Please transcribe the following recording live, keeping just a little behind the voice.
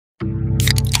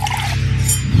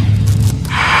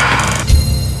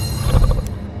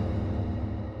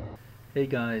Hey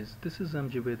guys, this is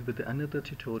Amjad with another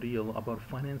tutorial about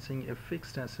financing a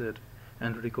fixed asset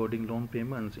and recording loan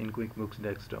payments in QuickBooks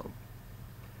Desktop.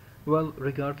 Well,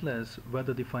 regardless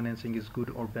whether the financing is good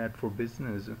or bad for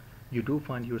business, you do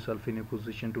find yourself in a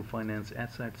position to finance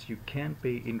assets you can't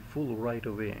pay in full right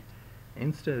away.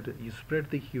 Instead, you spread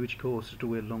the huge cost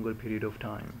to a longer period of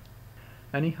time.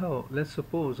 Anyhow, let's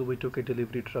suppose we took a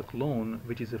delivery truck loan,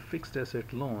 which is a fixed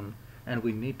asset loan, and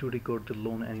we need to record the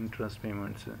loan and interest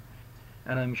payments.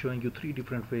 And I'm showing you three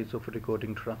different ways of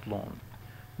recording truck loan.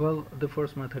 Well, the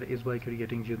first method is by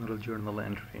creating general journal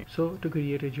entry. So to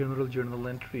create a general journal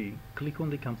entry, click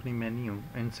on the company menu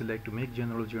and select make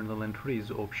general journal entries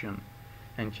option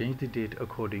and change the date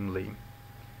accordingly.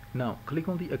 Now click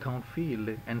on the account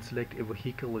field and select a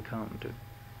vehicle account.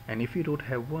 And if you don't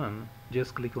have one,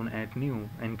 just click on add new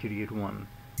and create one.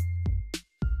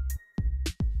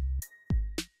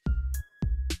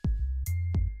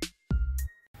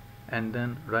 And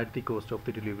then write the cost of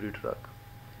the delivery truck.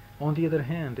 On the other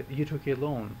hand, you took a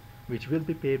loan which will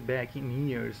be paid back in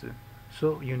years,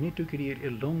 so you need to create a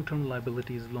long-term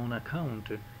liabilities loan account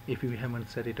if you haven't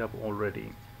set it up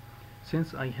already.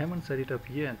 Since I haven't set it up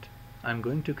yet, I'm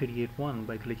going to create one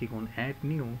by clicking on add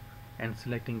new and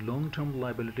selecting long-term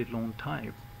liability loan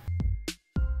type,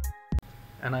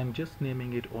 and I'm just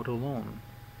naming it auto loan.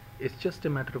 It's just a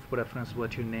matter of preference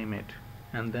what you name it,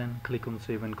 and then click on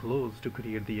save and close to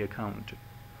create the account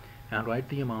and write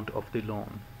the amount of the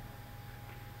loan.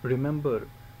 Remember,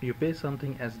 you pay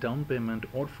something as down payment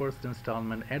or first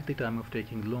installment at the time of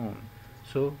taking loan,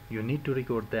 so you need to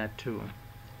record that too.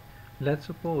 Let's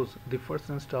suppose the first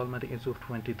installment is of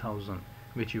 20,000,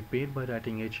 which you paid by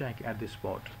writing a check at the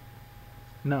spot.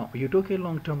 Now you took a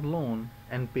long-term loan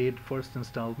and paid first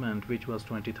installment, which was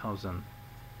 20,000,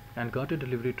 and got a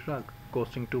delivery truck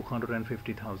costing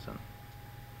 250,000.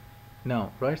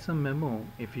 Now write some memo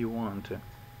if you want,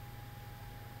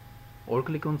 or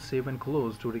click on save and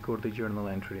close to record the journal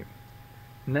entry.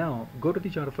 Now go to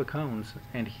the chart of accounts,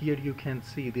 and here you can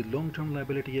see the long-term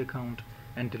liability account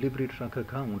and delivery truck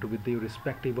account with their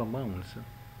respective amounts.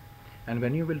 And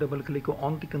when you will double click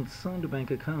on the concerned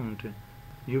bank account,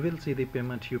 you will see the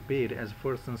payment you paid as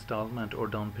first installment or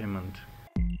down payment.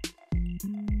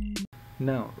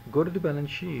 Now go to the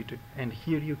balance sheet, and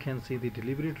here you can see the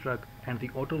delivery truck and the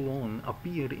auto loan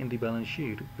appeared in the balance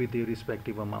sheet with their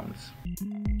respective amounts.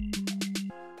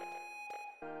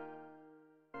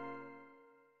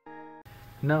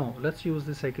 Now let's use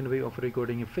the second way of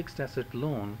recording a fixed asset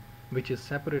loan, which is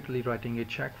separately writing a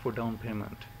check for down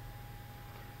payment.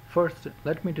 First,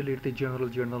 let me delete the general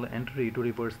journal entry to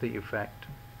reverse the effect,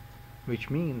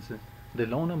 which means the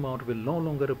loan amount will no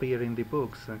longer appear in the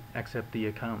books except the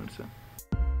accounts.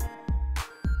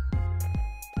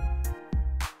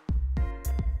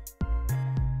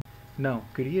 Now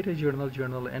create a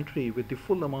journal entry with the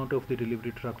full amount of the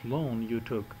delivery truck loan you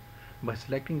took by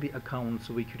selecting the accounts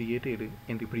we created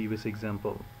in the previous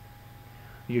example.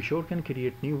 You sure can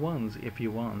create new ones if you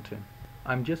want.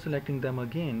 I'm just selecting them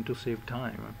again to save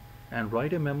time, and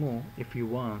write a memo if you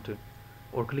want,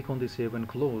 or click on the save and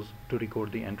close to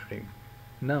record the entry.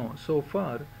 Now so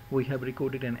far we have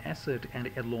recorded an asset and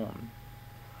a loan,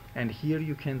 and here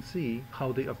you can see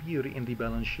how they appear in the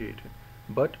balance sheet,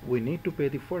 but we need to pay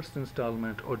the first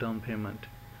installment or down payment.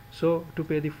 So to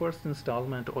pay the first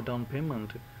installment or down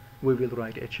payment, we will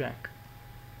write a check.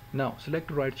 Now select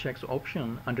write checks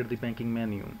option under the banking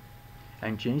menu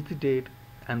and change the date,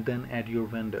 and then add your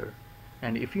vendor,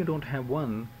 and if you don't have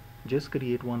one, just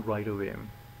create one right away,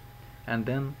 and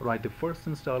then write the first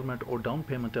installment or down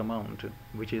payment amount,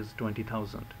 which is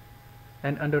 20,000,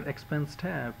 and under expense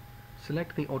tab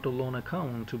select the auto loan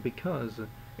account because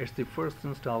it's the first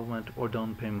installment or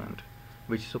down payment,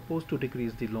 which is supposed to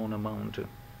decrease the loan amount.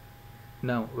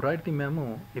 Now write the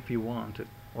memo if you want,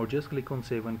 or just click on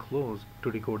save and close to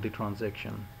record the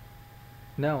transaction.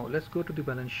 Now let's go to the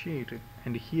balance sheet,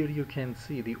 and here you can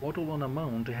see the auto loan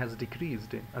amount has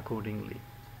decreased accordingly.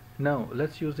 Now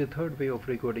let's use the third way of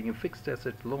recording a fixed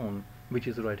asset loan, which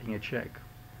is writing a check.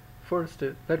 First,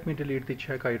 let me delete the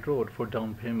check I wrote for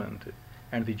down payment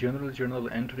and the general journal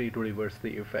entry to reverse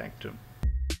the effect.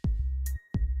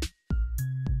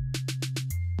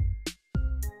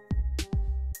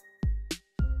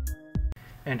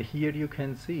 And here you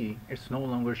can see it's no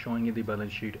longer showing in the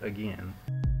balance sheet again.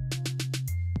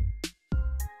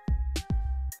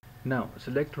 Now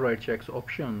select write checks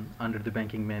option under the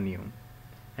banking menu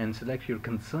and select your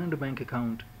concerned bank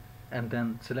account, and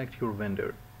then select your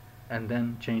vendor, and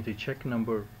then change the check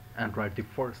number and write the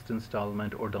first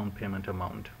installment or down payment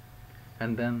amount,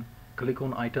 and then click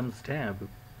on items tab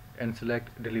and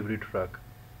select delivery truck.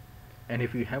 And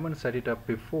if you haven't set it up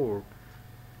before,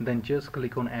 Then just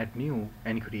click on Add New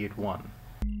and create one.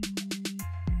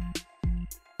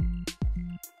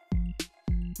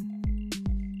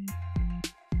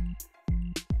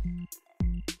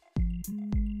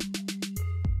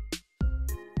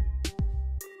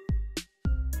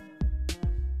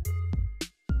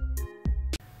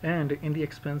 And in the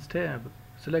Expense tab,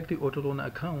 select the auto loan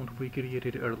account we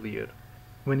created earlier.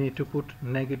 We need to put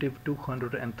negative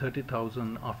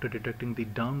 230,000 after deducting the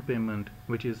down payment,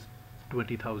 which is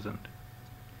 20,000.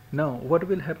 Now what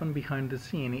will happen behind the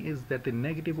scene is that the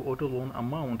negative auto loan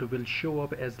amount will show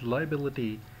up as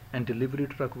liability and delivery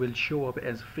truck will show up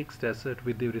as fixed asset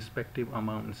with the respective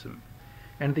amounts.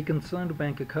 And the concerned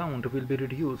bank account will be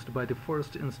reduced by the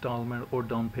first installment or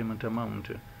down payment amount,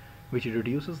 which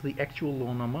reduces the actual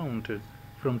loan amount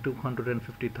from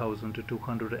 250,000 to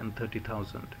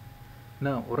 230,000.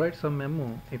 Now write some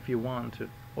memo if you want,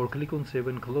 or click on Save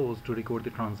and Close to record the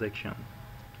transaction.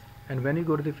 And when you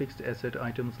go to the fixed asset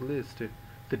items list,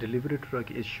 the delivery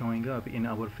truck is showing up in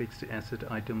our fixed asset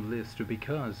item list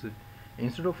because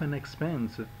instead of an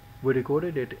expense, we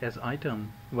recorded it as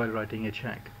item while writing a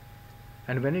check.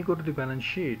 And when you go to the balance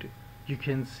sheet, you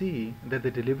can see that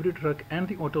the delivery truck and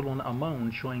the auto loan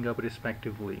amount showing up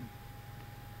respectively.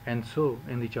 And so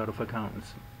in the chart of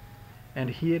accounts. And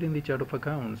here in the chart of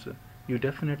accounts, you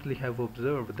definitely have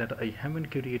observed that I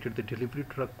haven't created the delivery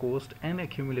truck cost and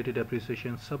accumulated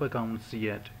appreciation sub-accounts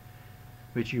yet,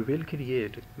 which you will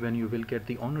create when you will get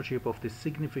the ownership of the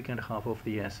significant half of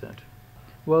the asset.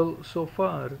 Well, so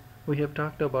far we have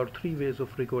talked about 3 ways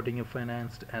of recording a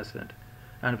financed asset.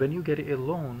 And when you get a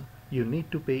loan, you need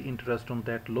to pay interest on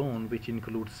that loan, which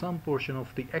includes some portion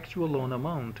of the actual loan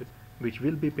amount, which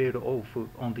will be paid off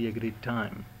on the agreed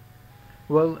time.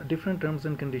 Well, different terms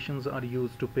and conditions are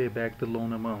used to pay back the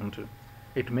loan amount.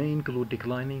 It may include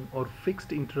declining or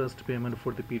fixed interest payment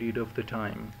for the period of the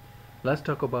time. Let's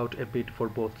talk about a bit for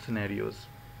both scenarios.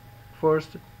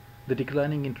 First, the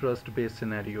declining interest based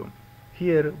scenario.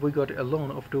 Here we got a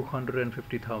loan of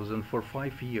 250,000 for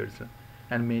 5 years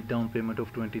and made down payment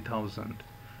of 20,000,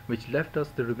 which left us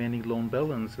the remaining loan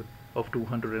balance of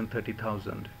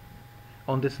 230,000.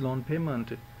 On this loan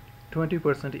payment,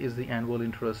 20% is the annual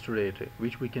interest rate,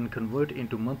 which we can convert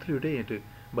into monthly rate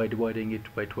by dividing it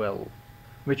by 12,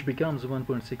 which becomes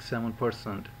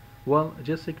 1.67%. Well,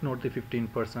 just ignore the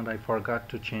 15%, I forgot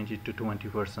to change it to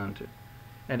 20%.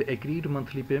 And agreed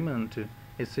monthly payment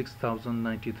is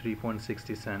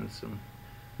 6,093.60 cents.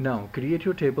 Now create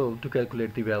your table to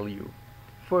calculate the value.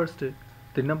 First,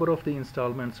 the number of the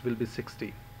installments will be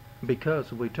 60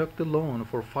 because we took the loan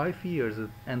for 5 years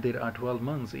and there are 12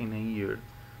 months in a year.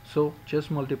 So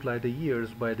just multiply the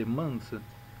years by the months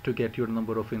to get your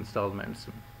number of installments.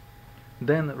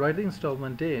 Then write the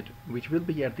installment date, which will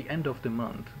be at the end of the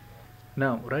month.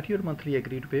 Now write your monthly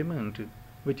agreed payment,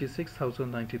 which is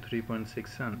 6,093.6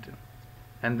 cents.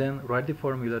 And then write the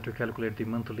formula to calculate the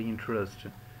monthly interest,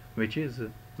 which is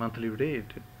monthly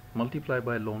rate multiplied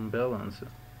by loan balance.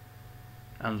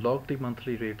 And log the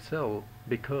monthly rate cell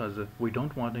because we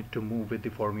don't want it to move with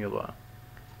the formula.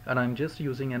 And I'm just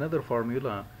using another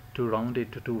formula to round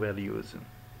it to 2 values.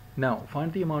 Now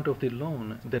find the amount of the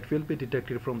loan that will be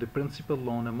deducted from the principal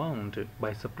loan amount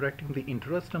by subtracting the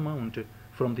interest amount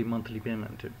from the monthly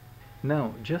payment.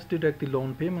 Now just deduct the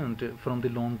loan payment from the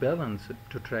loan balance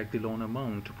to track the loan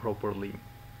amount properly.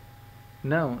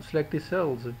 Now select the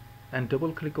cells and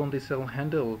double click on the cell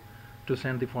handle to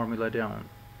send the formula down.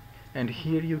 And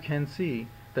here you can see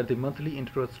that the monthly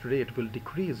interest rate will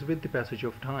decrease with the passage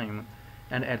of time,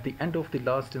 and at the end of the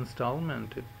last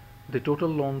installment, the total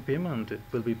loan payment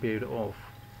will be paid off.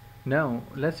 Now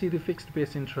let's see the fixed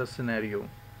base interest scenario,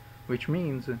 which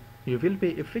means you will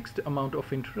pay a fixed amount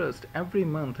of interest every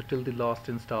month till the last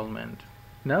installment.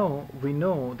 Now we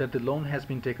know that the loan has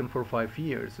been taken for 5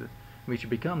 years, which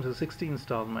becomes 60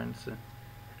 installments,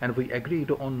 and we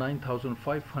agreed on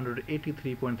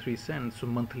 9,583.3 cents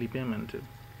monthly payment.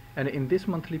 And in this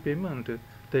monthly payment,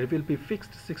 there will be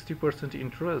fixed 60%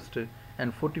 interest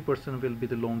and 40% will be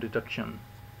the loan deduction.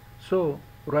 So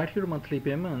write your monthly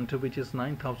payment, which is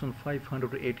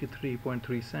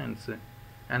 9,583.3 cents,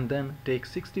 and then take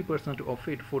 60% of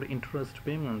it for interest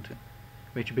payment,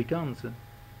 which becomes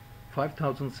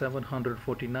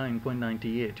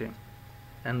 5,749.98,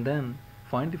 and then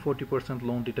find the 40%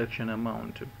 loan deduction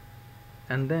amount,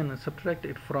 and then subtract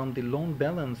it from the loan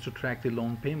balance to track the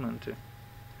loan payment,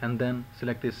 and then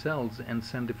select the cells and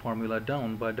send the formula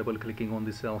down by double clicking on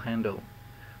the cell handle.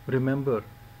 Remember,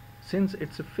 since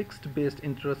it's a fixed based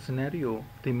interest scenario,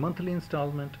 the monthly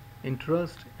installment,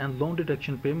 interest and loan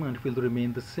deduction payment will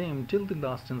remain the same till the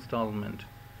last installment,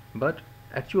 but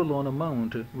Actual loan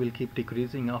amount will keep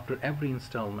decreasing after every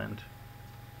installment.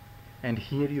 And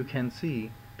here you can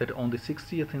see that on the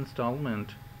 60th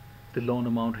installment, the loan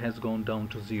amount has gone down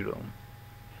to 0.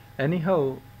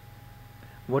 Anyhow,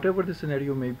 whatever the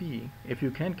scenario may be, if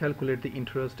you can calculate the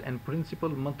interest and principal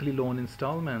monthly loan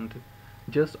installment,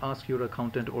 just ask your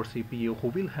accountant or CPA who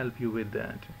will help you with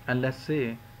that. And let's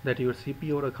say that your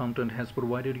CPA or accountant has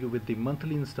provided you with the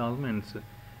monthly installments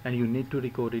and you need to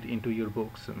record it into your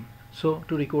books. So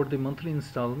to record the monthly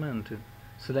installment,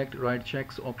 select Write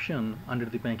Checks option under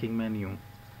the banking menu,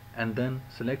 and then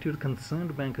select your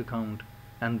concerned bank account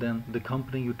and then the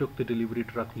company you took the delivery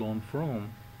truck loan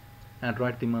from, and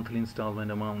write the monthly installment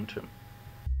amount.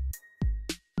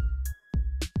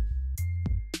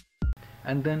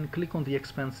 And then click on the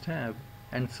Expense tab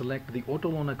and select the auto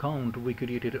loan account we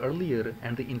created earlier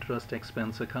and the interest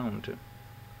expense account.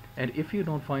 And if you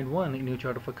don't find one in your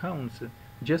chart of accounts,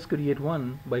 just create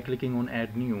one by clicking on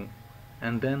Add New,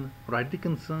 and then write the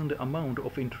concerned amount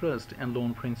of interest and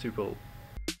loan principal.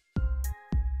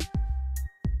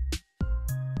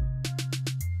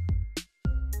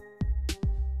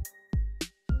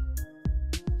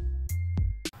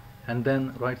 And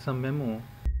then write some memo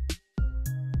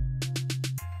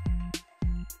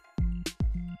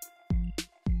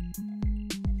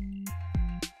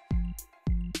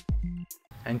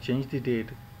and change the date,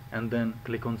 and then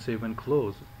click on Save and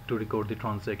Close to record the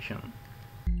transaction.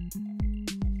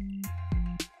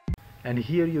 And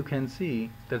here you can see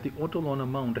that the auto loan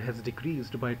amount has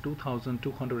decreased by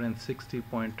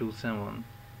 2,260.27.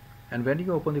 And when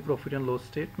you open the profit and loss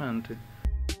statement,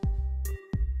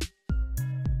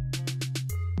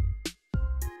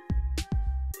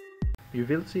 you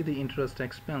will see the interest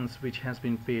expense which has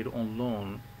been paid on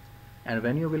loan. And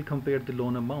when you will compare the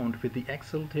loan amount with the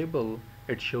Excel table,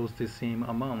 it shows the same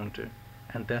amount,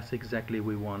 and that's exactly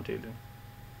we wanted.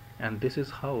 And this is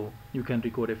how you can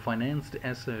record a financed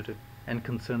asset and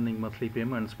concerning monthly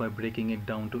payments by breaking it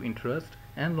down to interest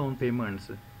and loan payments.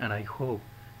 And I hope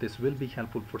this will be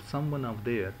helpful for someone out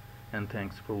there, and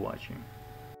thanks for watching.